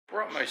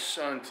Brought my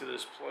son to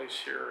this place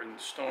here in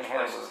Stone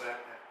Harbor. Is that?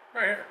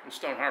 Right here in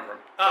Stone Harbor.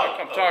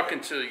 I'm Okay. talking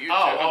to YouTube.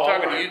 I'm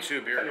talking right.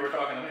 to YouTube here. I thought you were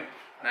talking to me.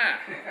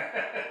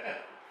 Nah.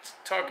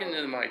 Talking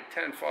to my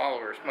 10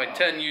 followers, my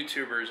 10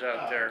 YouTubers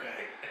out there.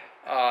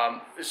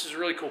 Okay. This is a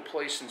really cool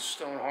place in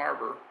Stone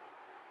Harbor,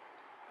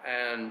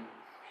 and you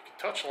can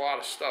touch a lot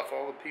of stuff.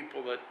 All the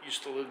people that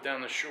used to live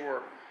down the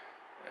shore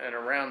and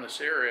around this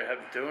area have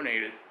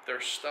donated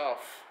their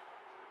stuff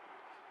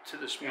to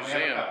this museum.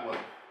 We have a couple of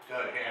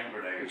dead hand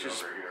grenades which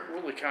is over here.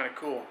 really kind of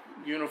cool.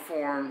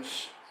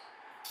 Uniforms,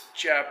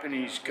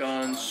 Japanese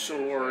guns,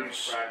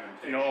 swords,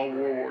 you know, all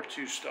World War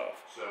II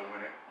stuff. So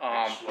when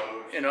it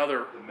explodes, in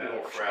other the metal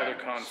wars, other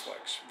fragments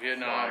conflicts, fly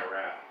Vietnam.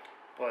 around.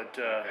 But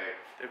Okay.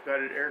 they've got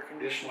it air This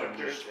conditioned one up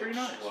there. It's just pretty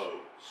nice.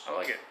 explodes. I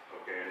like it.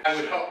 Okay. I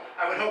would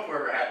hope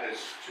whoever had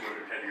this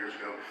 210 years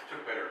ago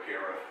took better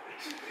care of it.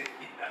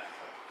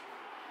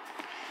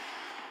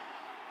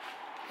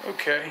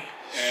 Okay,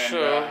 And,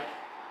 so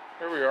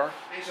here we are.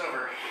 These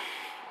over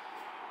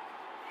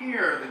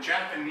here, the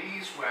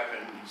Japanese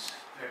weapons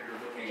that you're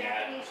looking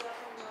at. Japanese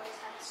weapons always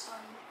have sun.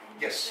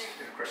 And Yes,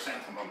 of course,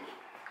 chrysanthemum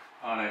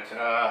on it. Can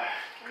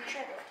you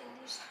try lifting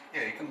these?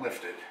 Yeah, you can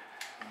lift it.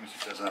 As long as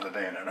it doesn't have a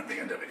bayonet at the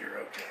end of it, you're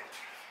okay.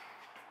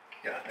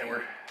 Yeah, they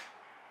were.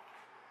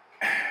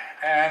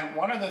 And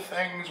one of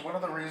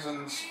the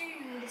reasons.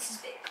 This is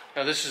big.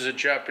 Now this is a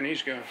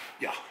Japanese gun.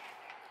 Yeah.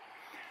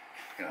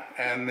 Yeah,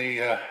 and the.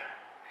 Is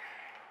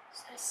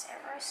that a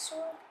samurai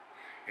sword?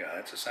 Yeah,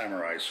 it's a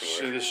samurai sword.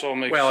 So this all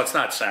makes. Well, it's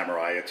not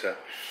samurai.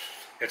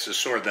 It's a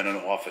sword that an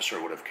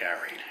officer would have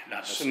carried.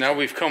 Not So now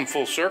we've come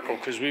full circle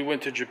because we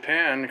went to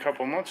Japan a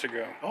couple months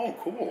ago. Oh,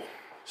 cool.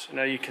 So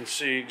now you can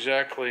see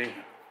exactly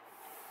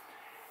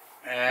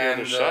And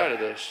the other side of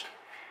this.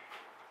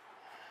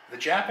 the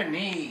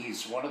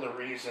Japanese, one of the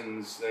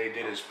reasons they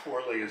did as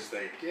poorly as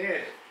they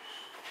did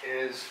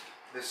is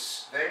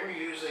this: they were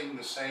using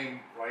the same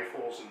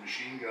rifles and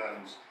machine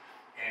guns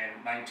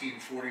in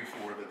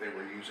 1944 that they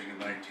were using in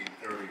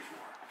 1934.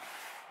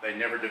 They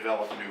never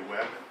developed new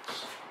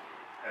weapons,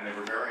 and they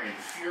were very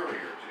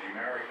inferior to the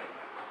American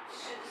weapons.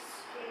 Because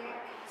the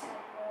Americans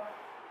have more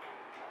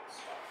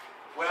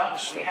stuff. Well,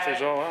 Stuff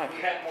is all out.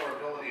 we had more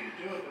ability to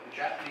do it, but the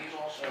Japanese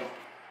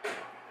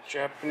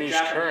Japanese Japanese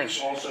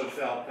currency. also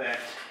felt that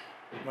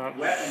Mount,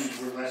 weapons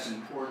were less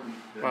important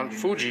than Mount the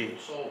Fuji.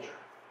 individual soldier,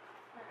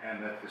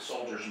 and that the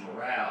soldier's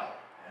morale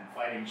and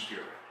fighting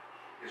spirit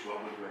is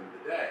what would win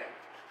the day.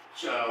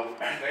 So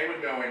they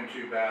would go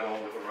into battle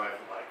with a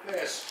rifle like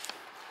this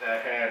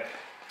that had,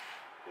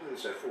 what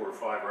is it, 4 or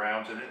 5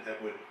 rounds in it.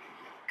 That would,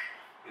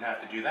 you'd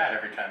have to do that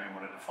every time you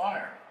wanted to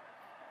fire.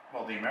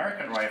 Well, the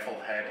American rifle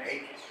had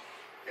 8.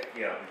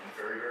 Yeah, be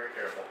very, very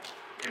careful.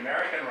 The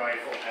American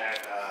rifle had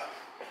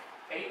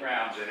 8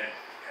 rounds in it,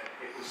 and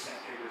it was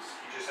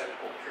you just had to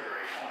pull the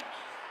trigger 8 times.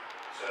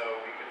 So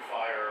we could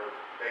fire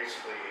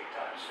basically 8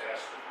 times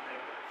faster than they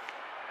could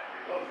and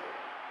reload it,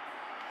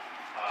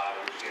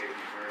 which gave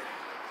the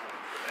Americans a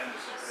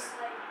tremendous Just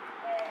advantage.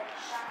 like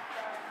the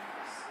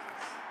shotguns.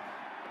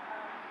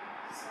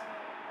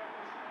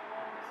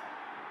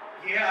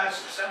 Yeah, it's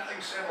something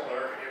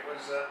similar. It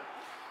was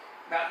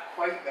not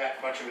quite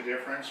that much of a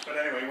difference, but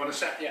anyway, you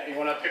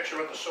want a picture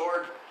with the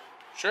sword?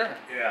 Sure.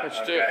 Yeah,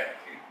 Let's do it.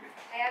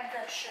 I have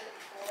the shirt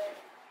for it.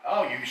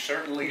 Oh, you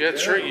certainly do.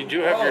 That's right. You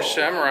do have your Oh,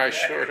 samurai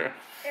okay. sword.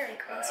 Very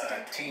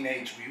coincidental.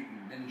 Teenage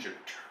Mutant Ninja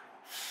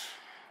Turtles.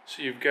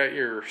 So you've got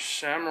your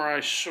samurai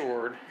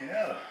sword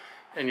Yeah.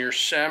 and your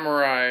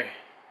samurai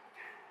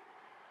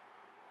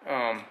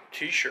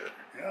t-shirt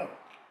Yeah.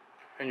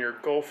 and your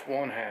Gulf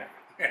One hat.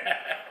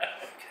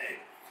 Okay.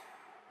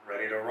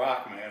 Ready to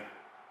rock, man.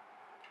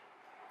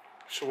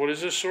 So what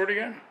is this sword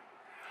again?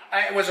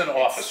 It was an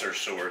officer's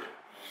sword.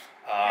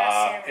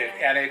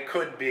 And it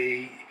could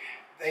be,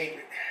 they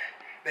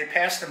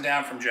passed them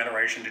down from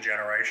generation to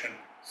generation.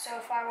 So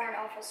if I were an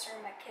officer,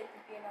 my kid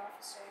would be an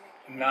officer. And my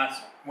kid would be an Not,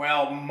 officer.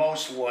 well,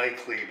 most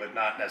likely, but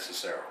not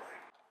necessarily.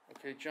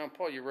 Okay, John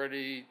Paul, you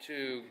ready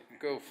to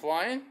go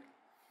flying?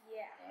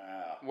 Yeah.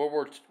 Wow.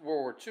 World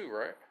War II,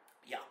 right?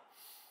 Yeah.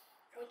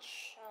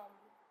 Which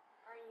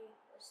army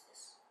was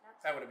this?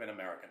 Not That would have been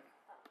American.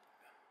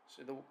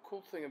 So the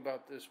cool thing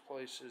about this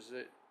place is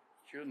that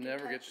you'll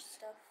never get.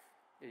 stuff.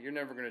 Yeah, you're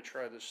never going to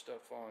try this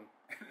stuff on.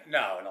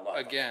 No, in a lot.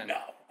 Again. No,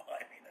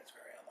 I mean that's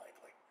very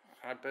unlikely.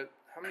 I bet.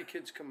 How many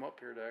kids come up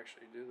here to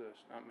actually do this?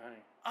 Not many.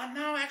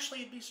 No, actually,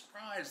 you'd be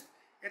surprised.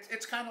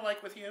 It's kind of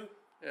like with you.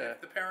 Yeah.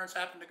 If the parents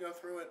happen to go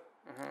through it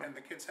and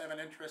the kids have an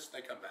interest,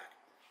 they come back.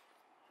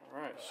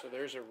 All right. So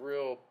there's a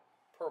real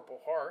Purple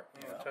Heart.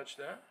 You want Yeah. to touch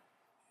that?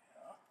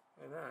 Yeah.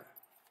 Look at that.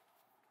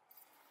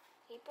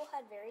 People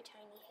had very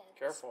tiny heads.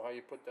 Careful how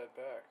you put that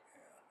back.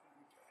 Yeah.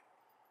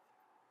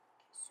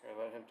 Okay. Here,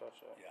 let him touch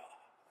that. Yeah.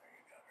 There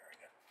you go. Very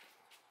good.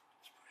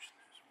 Let's push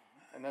this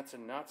one. And that's a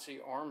Nazi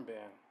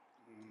armband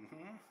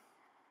Mm-hmm.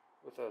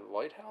 with a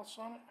lighthouse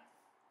on it.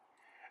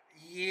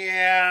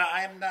 Yeah,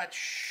 I'm not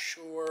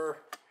sure.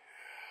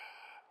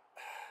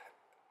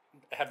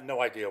 I have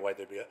no idea why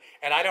there'd be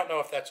and I don't know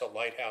if that's a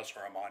lighthouse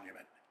or a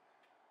monument.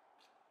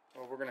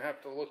 Well, we're gonna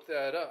have to look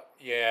that up.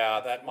 Yeah,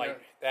 that might,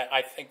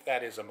 I think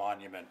that is a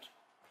monument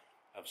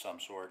of some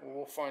sort.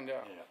 We'll find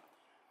out. Yeah.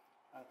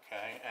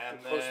 Okay, and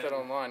We'll post that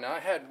online. I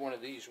had one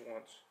of these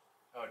once.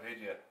 Oh,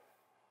 did you?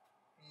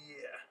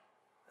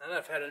 Yeah. And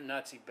I've had a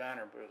Nazi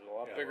banner, but it was a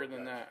lot Yeah, bigger well,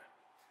 than that.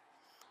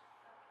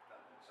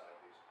 Nothing inside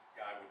these.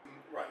 Yeah, I would.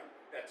 Right.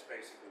 That's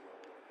basically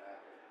what would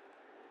happen.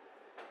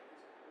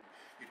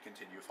 You'd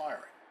continue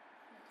firing.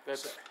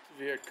 That's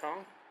Viet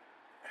Cong?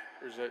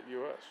 Or is that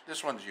U.S.?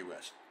 This one's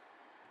U.S.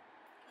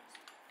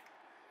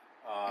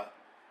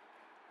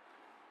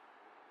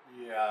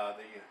 Yeah,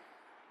 the. I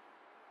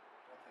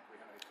don't think we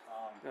have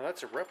a. Now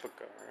that's a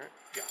replica, right?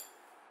 Yeah.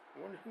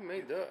 I wonder who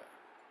made that.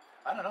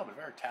 I don't know, but a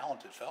very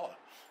talented fella.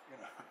 You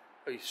know.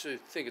 Oh, you should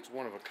think it's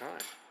one of a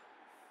kind.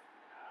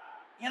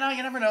 You know,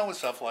 you never know with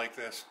stuff like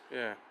this.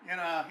 Yeah. You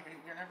know,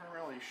 you're never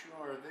really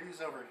sure.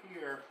 These over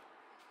here,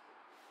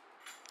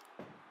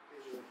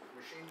 these are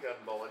machine gun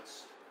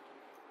bullets.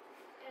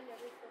 And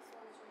every fifth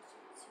one is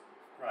received.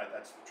 Right,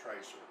 that's the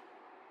tracer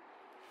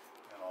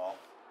and all.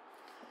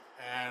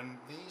 And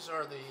these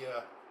are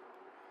the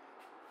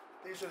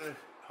these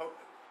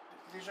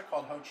are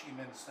called Ho Chi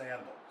Minh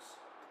sandals.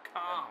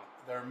 Kong.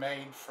 They're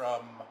made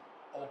from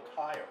old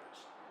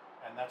tires,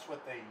 and that's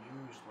what they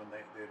used when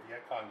the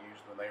Viet Cong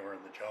used when they were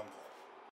in the jungle.